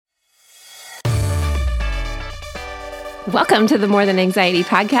Welcome to the More Than Anxiety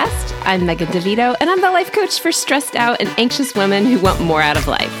podcast. I'm Megan DeVito, and I'm the life coach for stressed out and anxious women who want more out of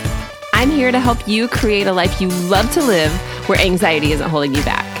life. I'm here to help you create a life you love to live where anxiety isn't holding you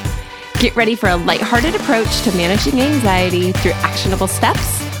back. Get ready for a lighthearted approach to managing anxiety through actionable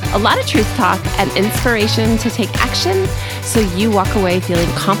steps, a lot of truth talk, and inspiration to take action so you walk away feeling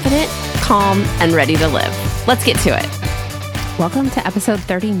confident, calm, and ready to live. Let's get to it. Welcome to episode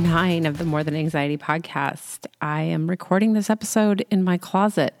 39 of the More Than Anxiety podcast. I am recording this episode in my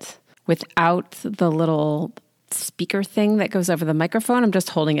closet without the little speaker thing that goes over the microphone. I'm just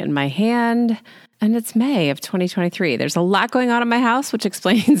holding it in my hand, and it's May of 2023. There's a lot going on in my house, which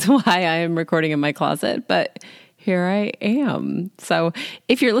explains why I am recording in my closet, but here I am. So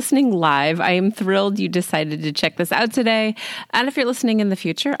if you're listening live, I am thrilled you decided to check this out today. And if you're listening in the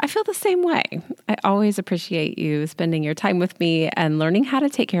future, I feel the same way. I always appreciate you spending your time with me and learning how to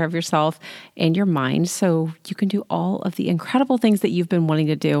take care of yourself and your mind so you can do all of the incredible things that you've been wanting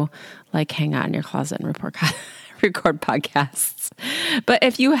to do, like hang out in your closet and record podcasts. But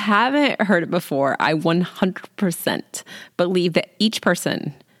if you haven't heard it before, I 100% believe that each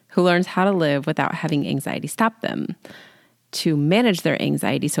person who learns how to live without having anxiety stop them, to manage their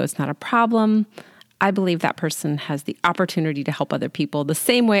anxiety so it's not a problem, I believe that person has the opportunity to help other people the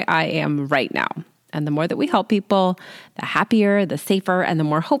same way I am right now. And the more that we help people, the happier, the safer, and the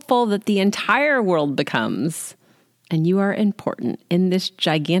more hopeful that the entire world becomes. And you are important in this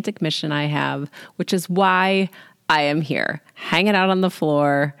gigantic mission I have, which is why I am here, hanging out on the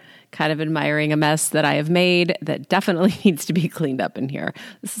floor, kind of admiring a mess that I have made that definitely needs to be cleaned up in here.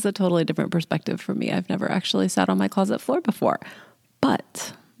 This is a totally different perspective for me. I've never actually sat on my closet floor before,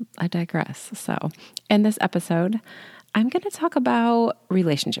 but I digress. So in this episode, I'm going to talk about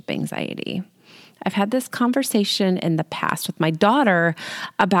relationship anxiety. I've had this conversation in the past with my daughter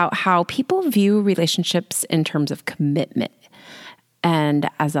about how people view relationships in terms of commitment and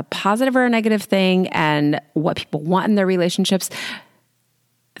as a positive or a negative thing and what people want in their relationships.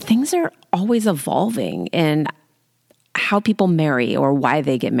 Things are always evolving in how people marry or why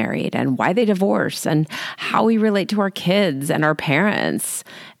they get married and why they divorce and how we relate to our kids and our parents.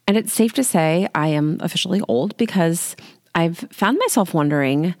 And it's safe to say I am officially old because I've found myself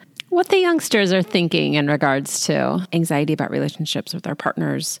wondering what the youngsters are thinking in regards to anxiety about relationships with our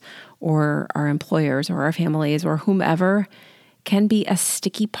partners or our employers or our families or whomever can be a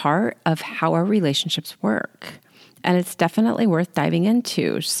sticky part of how our relationships work. And it's definitely worth diving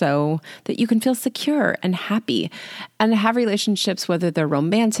into so that you can feel secure and happy and have relationships, whether they're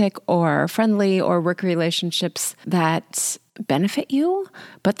romantic or friendly or work relationships that benefit you,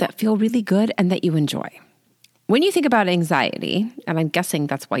 but that feel really good and that you enjoy. When you think about anxiety, and I'm guessing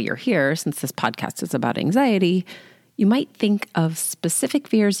that's why you're here since this podcast is about anxiety, you might think of specific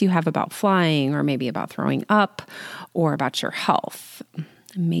fears you have about flying or maybe about throwing up or about your health.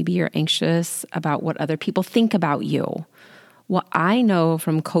 Maybe you're anxious about what other people think about you. What I know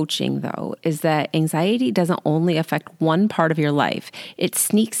from coaching, though, is that anxiety doesn't only affect one part of your life. It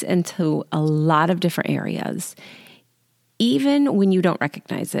sneaks into a lot of different areas, even when you don't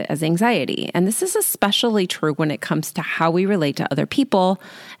recognize it as anxiety. And this is especially true when it comes to how we relate to other people.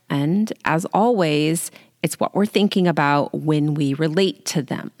 And as always, it's what we're thinking about when we relate to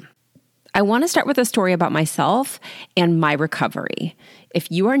them. I want to start with a story about myself and my recovery.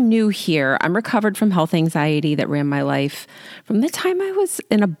 If you are new here, I'm recovered from health anxiety that ran my life from the time I was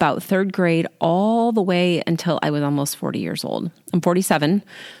in about third grade all the way until I was almost 40 years old. I'm 47,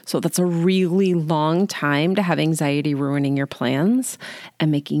 so that's a really long time to have anxiety ruining your plans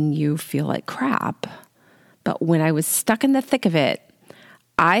and making you feel like crap. But when I was stuck in the thick of it,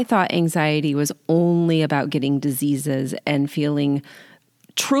 I thought anxiety was only about getting diseases and feeling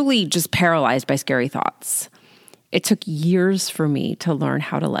truly just paralyzed by scary thoughts. It took years for me to learn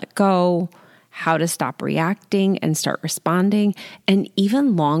how to let go, how to stop reacting and start responding, and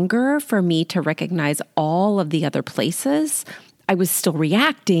even longer for me to recognize all of the other places I was still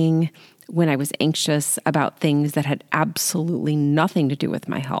reacting when I was anxious about things that had absolutely nothing to do with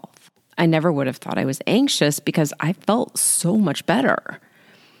my health. I never would have thought I was anxious because I felt so much better.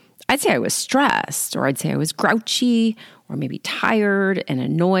 I'd say I was stressed, or I'd say I was grouchy, or maybe tired and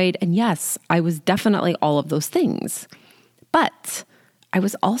annoyed. And yes, I was definitely all of those things. But I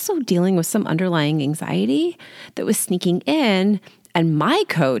was also dealing with some underlying anxiety that was sneaking in. And my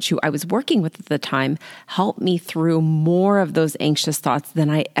coach, who I was working with at the time, helped me through more of those anxious thoughts than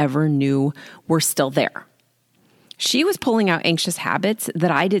I ever knew were still there. She was pulling out anxious habits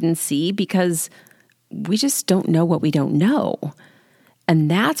that I didn't see because we just don't know what we don't know. And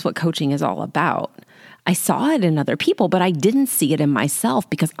that's what coaching is all about. I saw it in other people, but I didn't see it in myself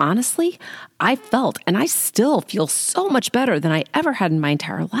because honestly, I felt and I still feel so much better than I ever had in my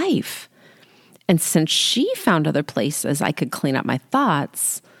entire life. And since she found other places I could clean up my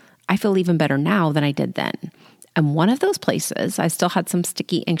thoughts, I feel even better now than I did then. And one of those places, I still had some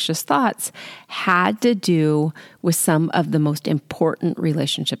sticky, anxious thoughts, had to do with some of the most important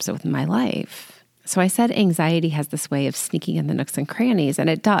relationships within my life. So I said anxiety has this way of sneaking in the nooks and crannies, and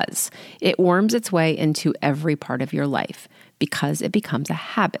it does. It worms its way into every part of your life because it becomes a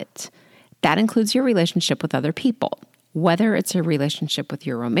habit. That includes your relationship with other people, whether it's a relationship with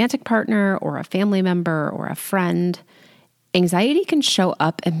your romantic partner or a family member or a friend. Anxiety can show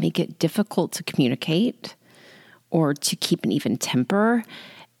up and make it difficult to communicate or to keep an even temper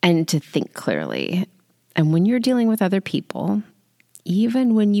and to think clearly. And when you're dealing with other people,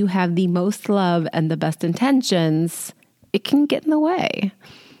 even when you have the most love and the best intentions, it can get in the way.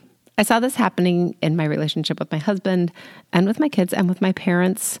 I saw this happening in my relationship with my husband and with my kids and with my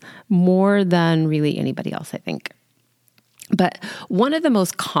parents more than really anybody else, I think. But one of the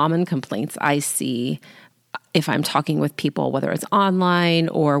most common complaints I see if I'm talking with people, whether it's online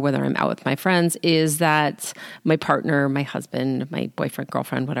or whether I'm out with my friends, is that my partner, my husband, my boyfriend,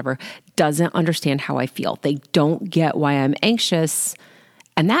 girlfriend, whatever, doesn't understand how I feel. They don't get why I'm anxious.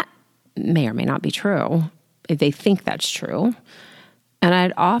 And that may or may not be true. They think that's true. And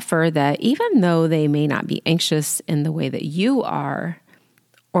I'd offer that even though they may not be anxious in the way that you are,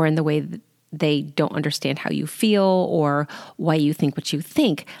 or in the way that they don't understand how you feel or why you think what you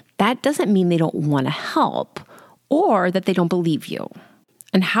think, that doesn't mean they don't want to help or that they don't believe you.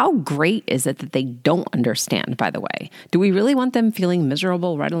 And how great is it that they don't understand, by the way? Do we really want them feeling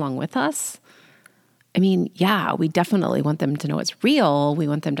miserable right along with us? I mean, yeah, we definitely want them to know it's real. We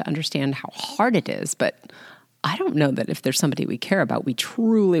want them to understand how hard it is. But I don't know that if there's somebody we care about, we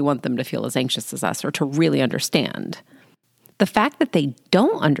truly want them to feel as anxious as us or to really understand. The fact that they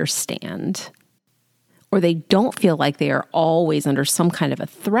don't understand or they don't feel like they are always under some kind of a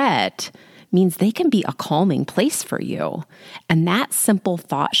threat means they can be a calming place for you. And that simple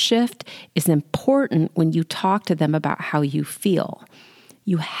thought shift is important when you talk to them about how you feel.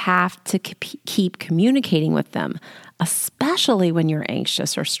 You have to keep communicating with them, especially when you're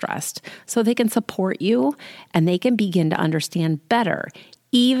anxious or stressed, so they can support you and they can begin to understand better,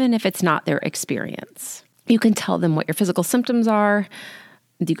 even if it's not their experience. You can tell them what your physical symptoms are.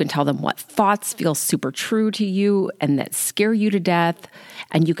 You can tell them what thoughts feel super true to you and that scare you to death.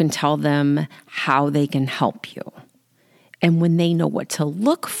 And you can tell them how they can help you. And when they know what to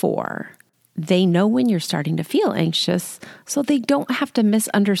look for, they know when you're starting to feel anxious, so they don't have to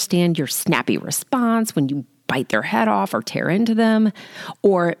misunderstand your snappy response when you bite their head off or tear into them,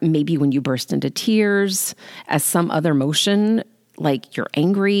 or maybe when you burst into tears as some other emotion, like you're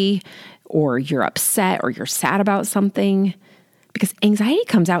angry or you're upset or you're sad about something. Because anxiety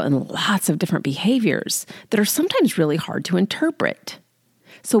comes out in lots of different behaviors that are sometimes really hard to interpret.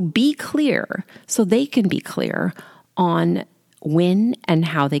 So be clear so they can be clear on when and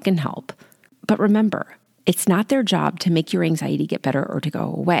how they can help. But remember, it's not their job to make your anxiety get better or to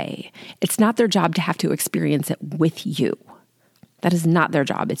go away. It's not their job to have to experience it with you. That is not their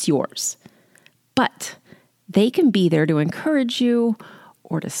job. It's yours. But they can be there to encourage you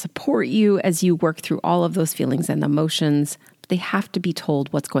or to support you as you work through all of those feelings and emotions. They have to be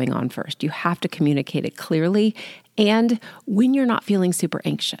told what's going on first. You have to communicate it clearly. And when you're not feeling super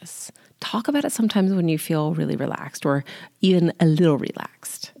anxious, talk about it sometimes when you feel really relaxed or even a little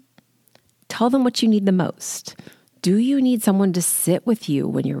relaxed. Tell them what you need the most. Do you need someone to sit with you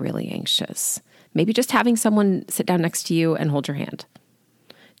when you're really anxious? Maybe just having someone sit down next to you and hold your hand.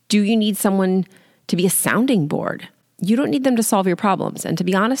 Do you need someone to be a sounding board? You don't need them to solve your problems. And to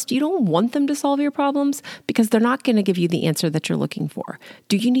be honest, you don't want them to solve your problems because they're not going to give you the answer that you're looking for.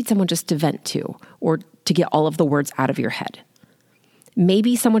 Do you need someone just to vent to or to get all of the words out of your head?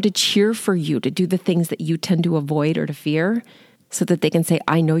 Maybe someone to cheer for you, to do the things that you tend to avoid or to fear so that they can say,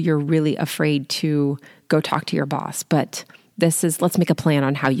 I know you're really afraid to go talk to your boss, but let's make a plan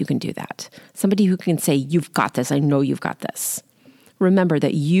on how you can do that. Somebody who can say, you've got this. I know you've got this. Remember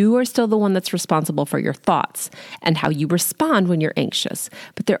that you are still the one that's responsible for your thoughts and how you respond when you're anxious.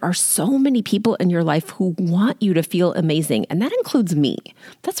 But there are so many people in your life who want you to feel amazing, and that includes me.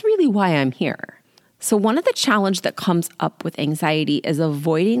 That's really why I'm here. So one of the challenges that comes up with anxiety is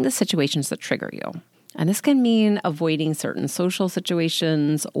avoiding the situations that trigger you. And this can mean avoiding certain social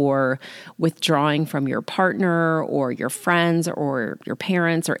situations or withdrawing from your partner or your friends or your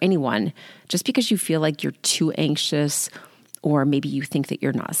parents or anyone just because you feel like you're too anxious or maybe you think that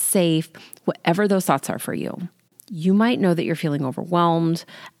you're not safe, whatever those thoughts are for you. You might know that you're feeling overwhelmed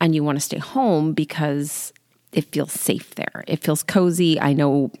and you want to stay home because it feels safe there. It feels cozy. I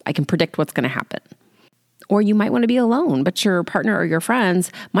know I can predict what's going to happen. Or you might want to be alone, but your partner or your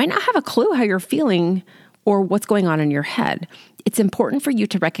friends might not have a clue how you're feeling or what's going on in your head. It's important for you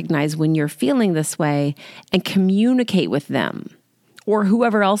to recognize when you're feeling this way and communicate with them or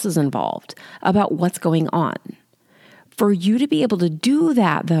whoever else is involved about what's going on. For you to be able to do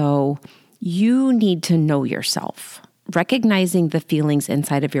that, though, you need to know yourself. Recognizing the feelings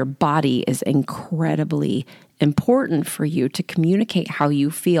inside of your body is incredibly important for you to communicate how you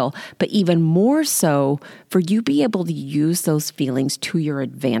feel, but even more so for you to be able to use those feelings to your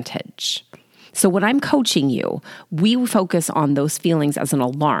advantage. So when I'm coaching you, we focus on those feelings as an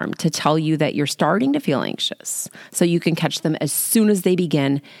alarm to tell you that you're starting to feel anxious so you can catch them as soon as they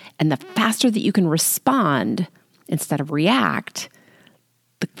begin. And the faster that you can respond instead of react,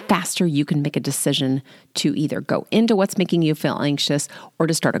 the faster you can make a decision to either go into what's making you feel anxious or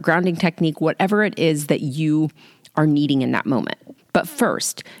to start a grounding technique, whatever it is that you are needing in that moment. But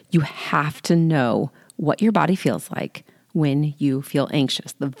first, you have to know what your body feels like when you feel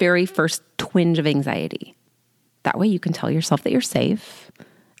anxious, the very first twinge of anxiety. That way you can tell yourself that you're safe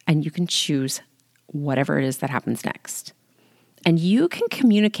and you can choose whatever it is that happens next. And you can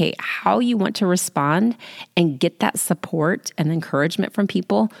communicate how you want to respond and get that support and encouragement from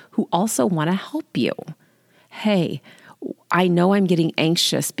people who also want to help you. Hey, I know I'm getting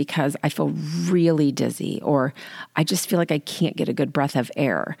anxious because I feel really dizzy, or I just feel like I can't get a good breath of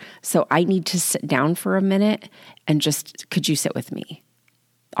air. So I need to sit down for a minute and could you sit with me?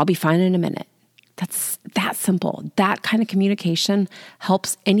 I'll be fine in a minute. That's that simple. That kind of communication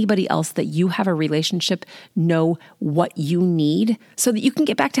helps anybody else that you have a relationship know what you need so that you can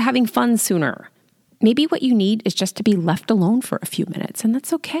get back to having fun sooner. Maybe what you need is just to be left alone for a few minutes, and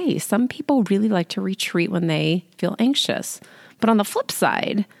that's okay. Some people really like to retreat when they feel anxious. But on the flip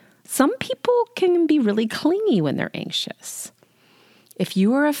side, some people can be really clingy when they're anxious. If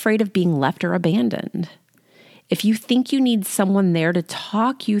you are afraid of being left or abandoned, if you think you need someone there to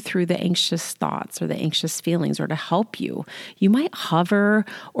talk you through the anxious thoughts or the anxious feelings or to help you, you might hover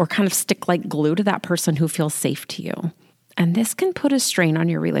or kind of stick like glue to that person who feels safe to you. And this can put a strain on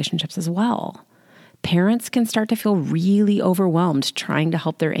your relationships as well. Parents can start to feel really overwhelmed trying to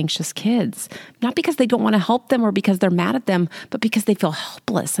help their anxious kids, not because they don't want to help them or because they're mad at them, but because they feel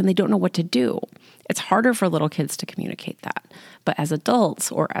helpless and they don't know what to do. It's harder for little kids to communicate that. But as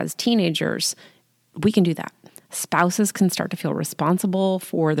adults or as teenagers, we can do that. Spouses can start to feel responsible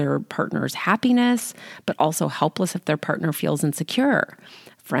for their partner's happiness, but also helpless if their partner feels insecure.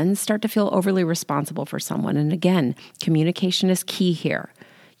 Friends start to feel overly responsible for someone. And again, communication is key here.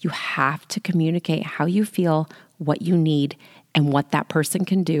 You have to communicate how you feel, what you need, and what that person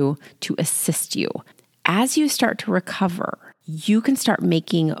can do to assist you. As you start to recover, you can start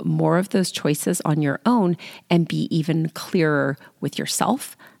making more of those choices on your own and be even clearer with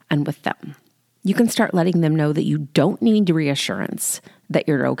yourself and with them. You can start letting them know that you don't need reassurance that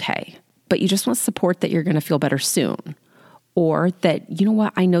you're okay, but you just want support that you're going to feel better soon. Or that, you know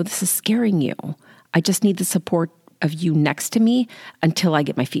what, I know this is scaring you. I just need the support of you next to me until I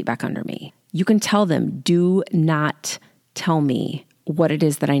get my feet back under me. You can tell them, do not tell me what it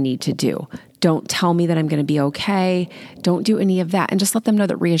is that I need to do. Don't tell me that I'm going to be okay. Don't do any of that. And just let them know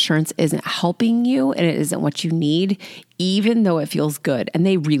that reassurance isn't helping you and it isn't what you need, even though it feels good. And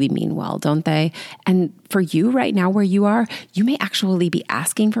they really mean well, don't they? And for you right now where you are, you may actually be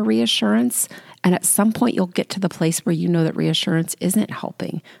asking for reassurance. And at some point you'll get to the place where you know that reassurance isn't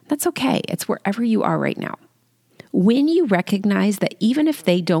helping. That's okay. It's wherever you are right now. When you recognize that even if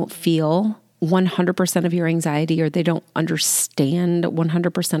they don't feel 100% of your anxiety or they don't understand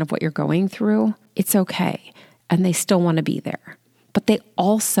 100% of what you're going through, it's okay. And they still want to be there. But they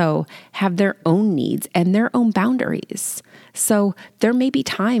also have their own needs and their own boundaries. So there may be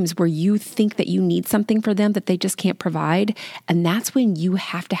times where you think that you need something for them that they just can't provide. And that's when you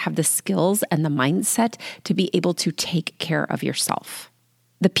have to have the skills and the mindset to be able to take care of yourself.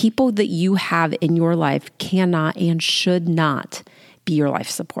 The people that you have in your life cannot and should not be your life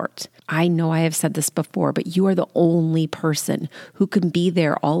support. I know I have said this before, but you are the only person who can be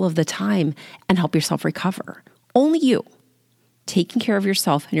there all of the time and help yourself recover. Only you. Taking care of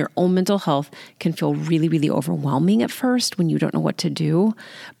yourself and your own mental health can feel really, really overwhelming at first when you don't know what to do,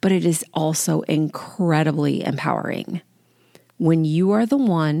 but it is also incredibly empowering. When you are the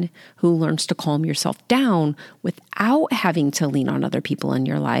one who learns to calm yourself down without having to lean on other people in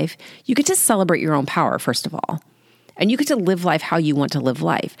your life, you get to celebrate your own power, first of all. And you get to live life how you want to live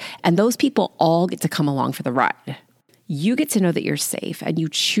life. And those people all get to come along for the ride. You get to know that you're safe and you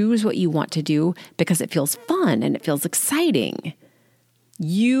choose what you want to do because it feels fun and it feels exciting.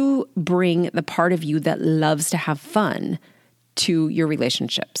 You bring the part of you that loves to have fun to your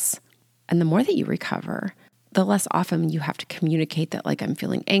relationships. And the more that you recover, the less often you have to communicate that, like, I'm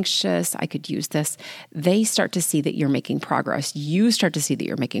feeling anxious, I could use this. They start to see that you're making progress. You start to see that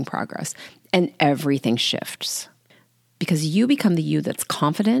you're making progress, and everything shifts because you become the you that's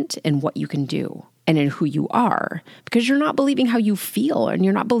confident in what you can do and in who you are, because you're not believing how you feel and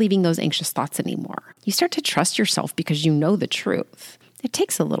you're not believing those anxious thoughts anymore. You start to trust yourself because you know the truth. It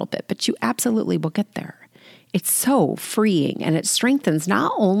takes a little bit, but you absolutely will get there. It's so freeing, and it strengthens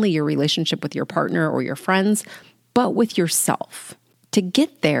not only your relationship with your partner or your friends, but with yourself. To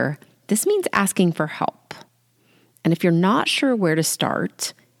get there, this means asking for help. And if you're not sure where to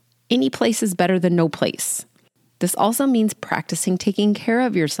start, any place is better than no place. This also means practicing taking care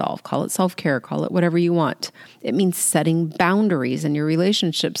of yourself. Call it self-care, call it whatever you want. It means setting boundaries in your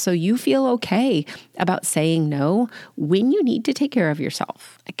relationship so you feel okay about saying no when you need to take care of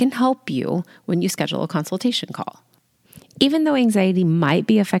yourself. It can help you when you schedule a consultation call. Even though anxiety might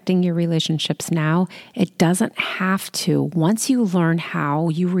be affecting your relationships now, it doesn't have to once you learn how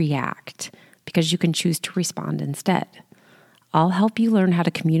you react, because you can choose to respond instead. I'll help you learn how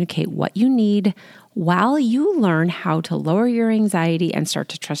to communicate what you need while you learn how to lower your anxiety and start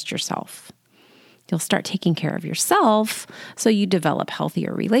to trust yourself. You'll start taking care of yourself so you develop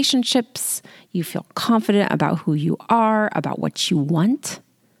healthier relationships. You feel confident about who you are, about what you want.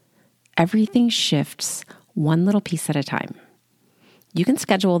 Everything shifts one little piece at a time. You can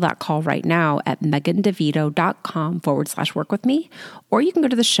schedule that call right now at megandevito.com/work with me, or you can go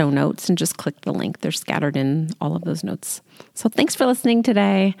to the show notes and just click the link. They're scattered in all of those notes. So thanks for listening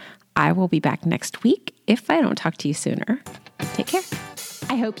today. I will be back next week if I don't talk to you sooner. Take care.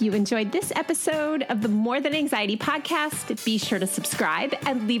 I hope you enjoyed this episode of the More Than Anxiety podcast. Be sure to subscribe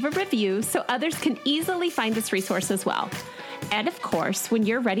and leave a review so others can easily find this resource as well. And of course, when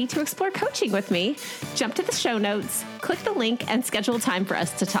you're ready to explore coaching with me, jump to the show notes, click the link, and schedule time for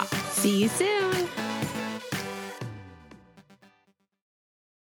us to talk. See you soon.